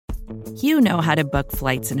You know how to book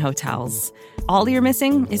flights and hotels. All you're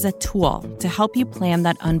missing is a tool to help you plan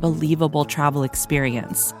that unbelievable travel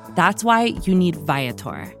experience. That's why you need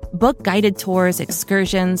Viator. Book guided tours,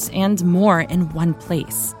 excursions, and more in one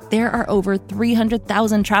place. There are over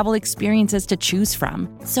 300,000 travel experiences to choose from,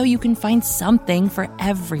 so you can find something for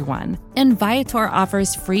everyone. And Viator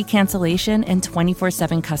offers free cancellation and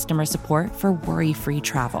 24/7 customer support for worry-free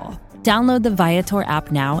travel. Download the Viator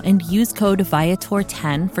app now and use code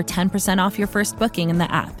Viator10 for 10% off your first booking in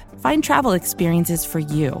the app. Find travel experiences for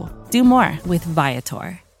you. Do more with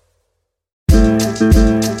Viator.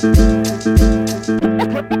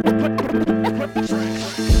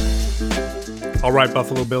 All right,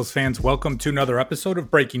 Buffalo Bills fans, welcome to another episode of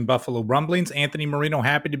Breaking Buffalo Rumblings. Anthony Marino,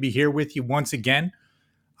 happy to be here with you once again.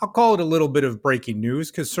 I'll call it a little bit of breaking news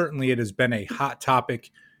because certainly it has been a hot topic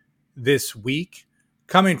this week.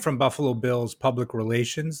 Coming from Buffalo Bills Public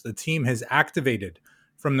Relations, the team has activated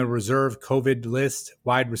from the reserve COVID list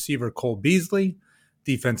wide receiver Cole Beasley,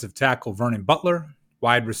 defensive tackle Vernon Butler,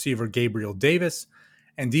 wide receiver Gabriel Davis,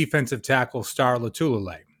 and defensive tackle Star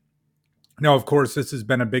Lotulelei. Now, of course, this has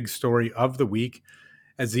been a big story of the week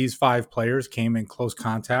as these five players came in close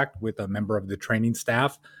contact with a member of the training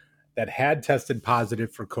staff that had tested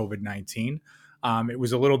positive for COVID-19. It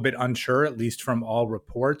was a little bit unsure, at least from all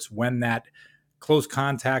reports, when that close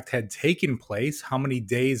contact had taken place, how many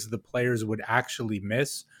days the players would actually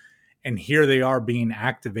miss. And here they are being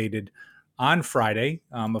activated on Friday,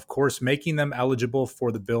 of course, making them eligible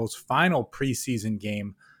for the Bills' final preseason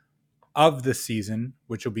game of the season,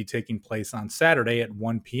 which will be taking place on Saturday at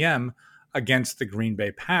 1 p.m. against the Green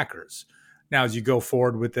Bay Packers. Now, as you go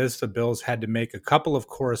forward with this, the Bills had to make a couple of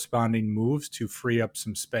corresponding moves to free up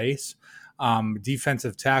some space.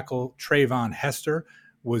 Defensive tackle Trayvon Hester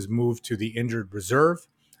was moved to the injured reserve,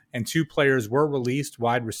 and two players were released,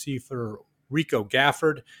 wide receiver Rico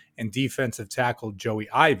Gafford and defensive tackle Joey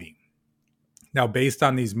Ivey. Now, based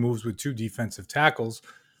on these moves with two defensive tackles,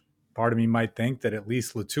 part of me might think that at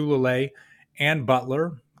least Lotulelei and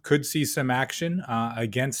Butler could see some action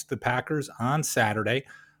against the Packers on Saturday.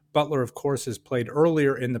 Butler, of course, has played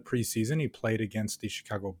earlier in the preseason. He played against the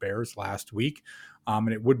Chicago Bears last week,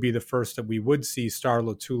 and it would be the first that we would see Star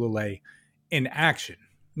Lotulelei in action.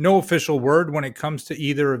 No official word when it comes to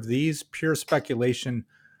either of these, pure speculation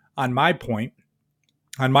on my part.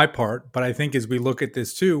 But I think as we look at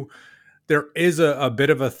this too, there is a bit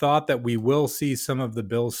of a thought that we will see some of the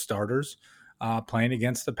Bills starters playing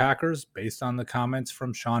against the Packers based on the comments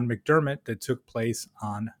from Sean McDermott that took place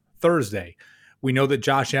on Thursday. We know that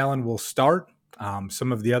Josh Allen will start.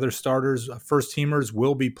 Some of the other starters, first teamers,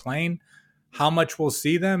 will be playing. How much we'll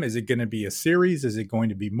see them? Is it going to be a series? Is it going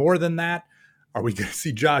to be more than that? Are we going to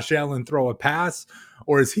see Josh Allen throw a pass?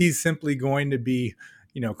 Or is he simply going to be,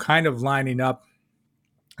 kind of lining up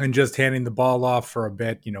and just handing the ball off for a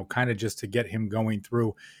bit, kind of just to get him going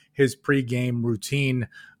through his pregame routine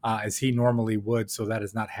as he normally would. So that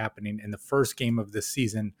is not happening in the first game of the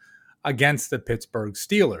season against the Pittsburgh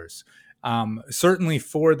Steelers. Certainly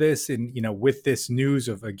for this, and with this news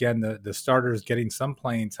of, again, the starters getting some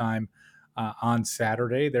playing time on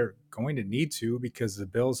Saturday, they're going to need to, because the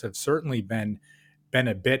Bills have certainly been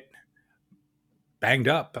a bit banged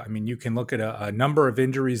up. I mean, you can look at a number of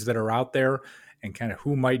injuries that are out there and kind of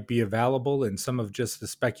who might be available and some of just the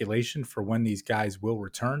speculation for when these guys will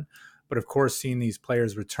return. But of course, seeing these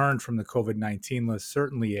players return from the COVID-19 list,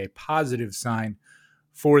 certainly a positive sign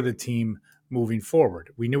for the team moving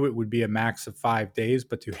forward. We knew it would be a max of 5 days,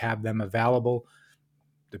 but to have them available,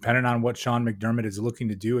 depending on what Sean McDermott is looking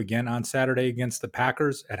to do again on Saturday against the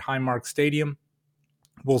Packers at Highmark Stadium,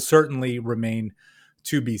 will certainly remain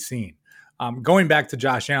to be seen. Going back to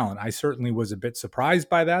Josh Allen, I certainly was a bit surprised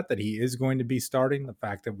by that he is going to be starting. The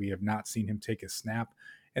fact that we have not seen him take a snap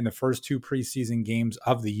in the first two preseason games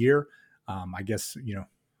of the year. I guess,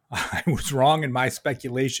 I was wrong in my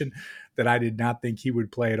speculation that I did not think he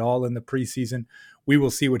would play at all in the preseason. We will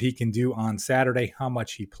see what he can do on Saturday, how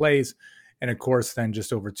much he plays. And of course, then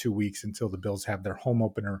just over 2 weeks until the Bills have their home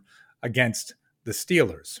opener against the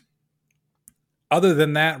Steelers. Other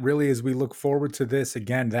than that, really, as we look forward to this,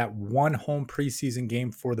 again, that one home preseason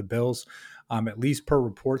game for the Bills, at least per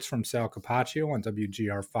reports from Sal Capaccio on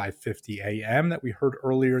WGR 550 AM that we heard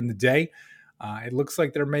earlier in the day, it looks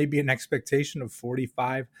like there may be an expectation of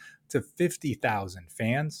 45 to 50,000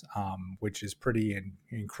 fans, which is pretty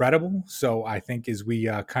incredible. So I think as we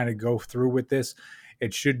kind of go through with this,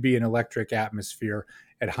 it should be an electric atmosphere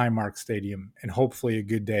at Highmark Stadium and hopefully a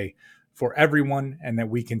good day for everyone, and that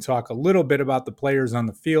we can talk a little bit about the players on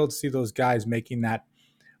the field, see those guys making that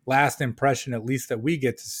last impression, at least that we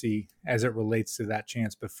get to see as it relates to that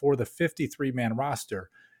chance before the 53-man roster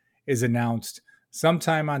is announced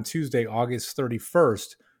sometime on Tuesday, August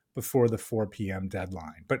 31st, before the 4 p.m.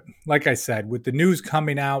 deadline. But like I said, with the news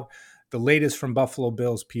coming out, the latest from Buffalo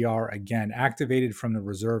Bills PR, again, activated from the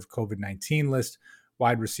reserve COVID-19 list,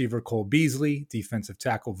 wide receiver Cole Beasley, defensive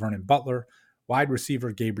tackle Vernon Butler, wide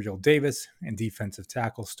receiver Gabriel Davis, and defensive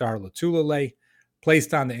tackle Star Lotulelei.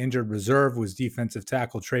 Placed on the injured reserve was defensive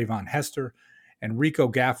tackle Trayvon Hester, and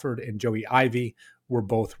Rico Gafford and Joey Ivey were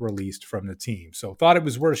both released from the team. So thought it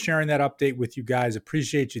was worth sharing that update with you guys.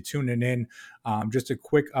 Appreciate you tuning in. Just a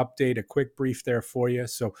quick update, a quick brief there for you.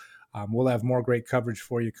 So we'll have more great coverage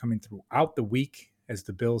for you coming throughout the week as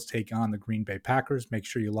the Bills take on the Green Bay Packers. Make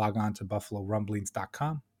sure you log on to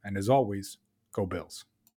BuffaloRumblings.com. And as always, go Bills.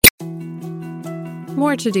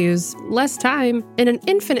 More to-dos, less time, and an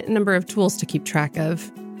infinite number of tools to keep track of.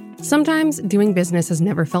 Sometimes doing business has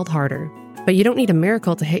never felt harder, but you don't need a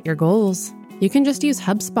miracle to hit your goals. You can just use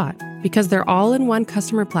HubSpot, because their all-in-one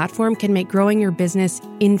customer platform can make growing your business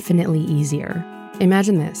infinitely easier.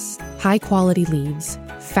 Imagine this: high-quality leads,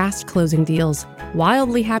 fast closing deals,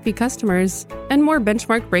 wildly happy customers, and more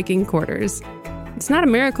benchmark-breaking quarters. It's not a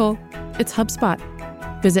miracle, it's HubSpot.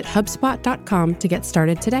 Visit HubSpot.com to get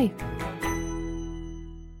started today.